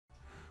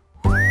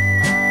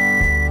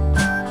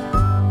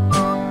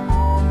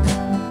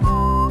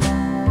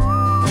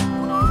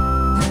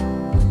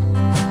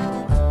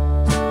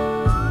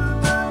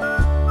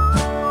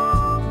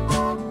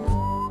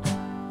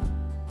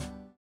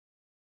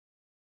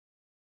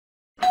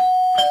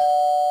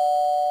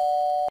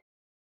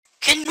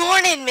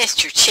in,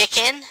 Mr.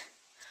 Chicken.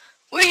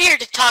 We're here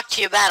to talk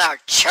to you about our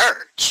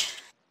church.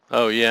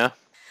 Oh, yeah?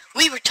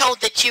 We were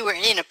told that you were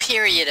in a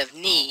period of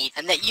need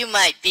and that you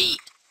might be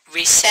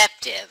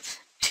receptive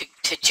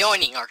to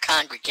joining our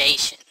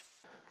congregation.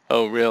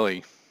 Oh,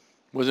 really?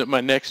 Was it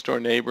my next-door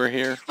neighbor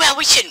here? Well,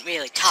 we shouldn't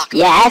really talk about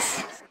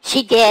Yes,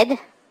 she did.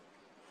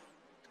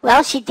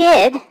 Well, she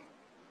did.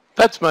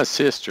 That's my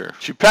sister.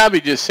 She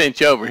probably just sent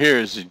you over here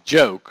as a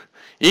joke.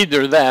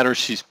 Either that or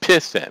she's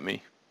pissed at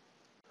me.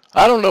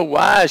 I don't know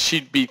why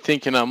she'd be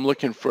thinking I'm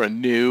looking for a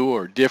new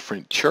or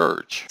different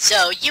church.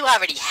 So you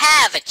already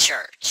have a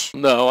church.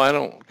 No, I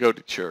don't go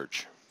to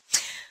church.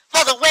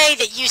 Well, the way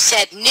that you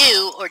said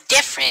new or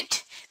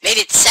different made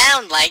it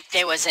sound like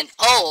there was an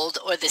old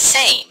or the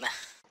same.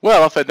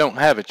 Well, if I don't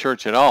have a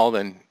church at all,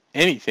 then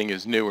anything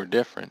is new or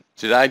different.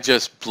 Did I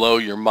just blow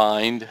your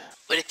mind?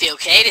 Would it be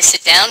okay to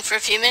sit down for a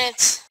few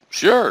minutes?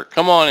 Sure,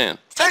 come on in.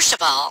 First of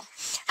all,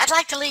 I'd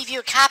like to leave you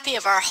a copy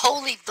of our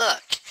holy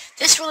book.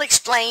 This will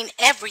explain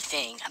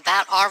everything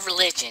about our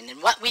religion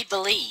and what we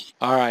believe.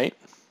 All right.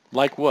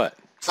 Like what?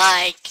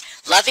 Like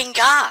loving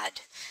God,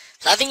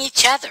 loving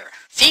each other,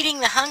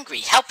 feeding the hungry,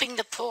 helping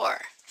the poor,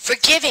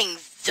 forgiving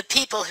the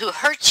people who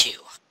hurt you.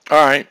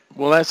 All right.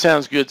 Well, that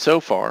sounds good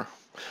so far.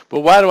 But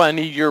why do I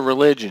need your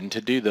religion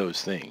to do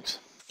those things?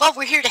 Well,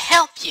 we're here to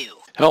help you.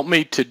 Help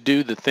me to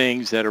do the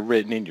things that are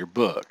written in your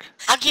book.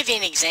 I'll give you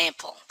an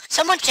example.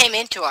 Someone came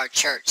into our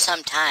church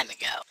some time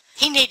ago.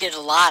 He needed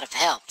a lot of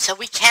help, so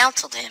we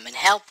counseled him and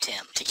helped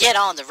him to get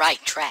on the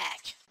right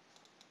track.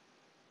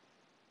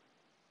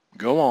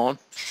 Go on.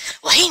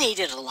 Well, he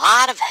needed a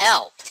lot of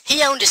help.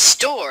 He owned a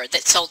store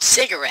that sold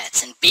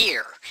cigarettes and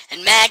beer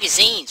and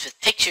magazines with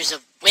pictures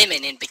of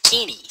women in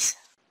bikinis.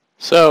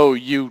 So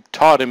you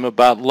taught him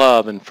about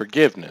love and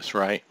forgiveness,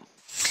 right?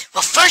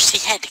 Well, first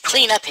he had to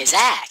clean up his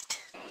act.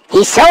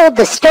 He sold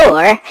the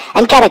store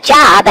and got a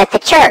job at the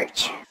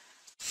church.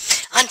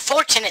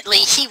 Unfortunately,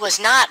 he was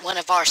not one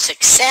of our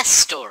success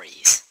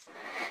stories.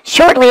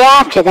 Shortly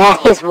after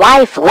that, his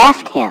wife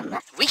left him.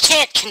 We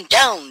can't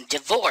condone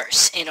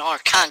divorce in our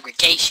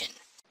congregation.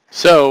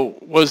 So,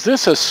 was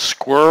this a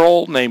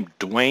squirrel named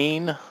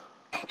Dwayne?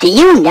 Do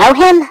you know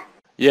him?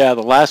 Yeah,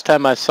 the last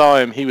time I saw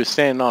him, he was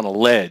standing on a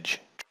ledge.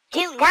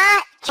 Do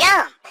not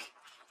jump.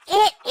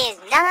 It is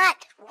not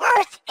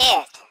worth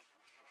it.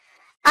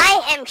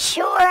 I am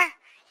sure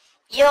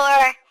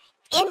your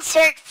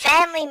insert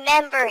family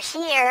member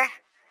here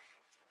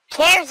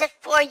cares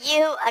for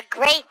you a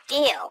great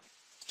deal.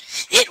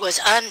 It was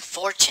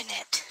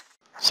unfortunate.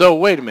 So,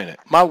 wait a minute.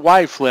 My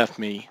wife left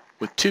me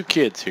with 2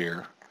 kids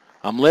here.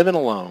 I'm living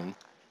alone.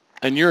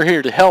 And you're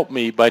here to help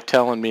me by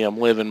telling me I'm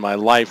living my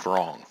life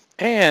wrong.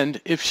 And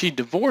if she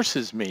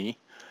divorces me,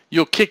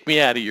 you'll kick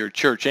me out of your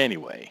church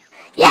anyway.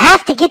 You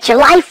have to get your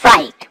life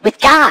right with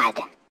God.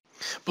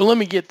 But let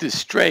me get this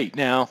straight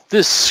now.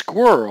 This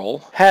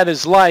squirrel had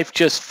his life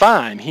just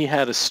fine. He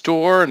had a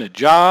store and a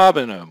job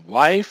and a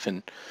wife,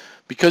 and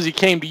because he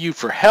came to you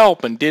for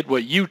help and did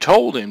what you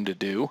told him to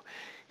do,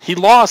 he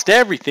lost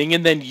everything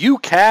and then you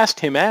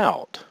cast him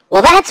out.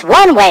 Well, that's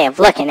one way of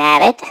looking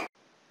at it.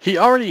 He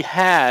already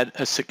had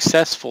a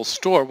successful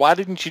store. Why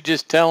didn't you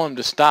just tell him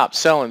to stop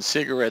selling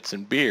cigarettes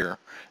and beer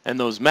and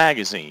those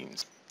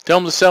magazines? Tell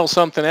him to sell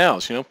something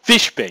else,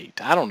 fish bait,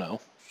 I don't know.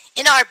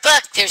 In our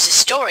book, there's a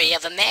story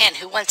of a man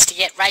who wants to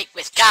get right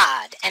with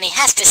God, and he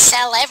has to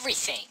sell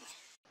everything.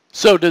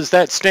 So does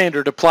that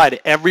standard apply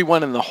to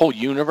everyone in the whole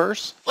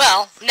universe?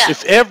 Well, no.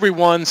 If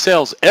everyone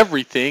sells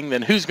everything,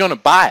 then who's going to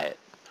buy it?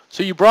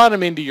 So you brought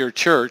him into your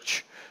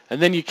church,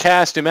 and then you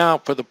cast him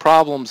out for the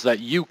problems that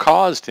you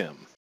caused him.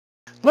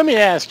 Let me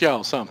ask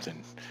y'all something.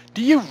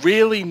 Do you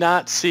really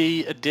not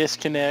see a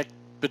disconnect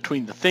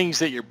between the things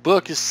that your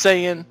book is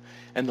saying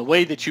and the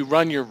way that you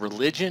run your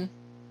religion?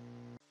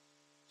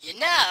 You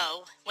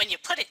know, when you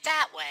put it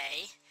that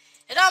way,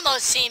 it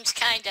almost seems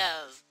kind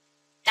of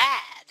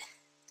bad.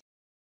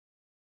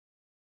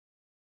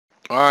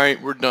 All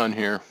right, we're done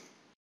here.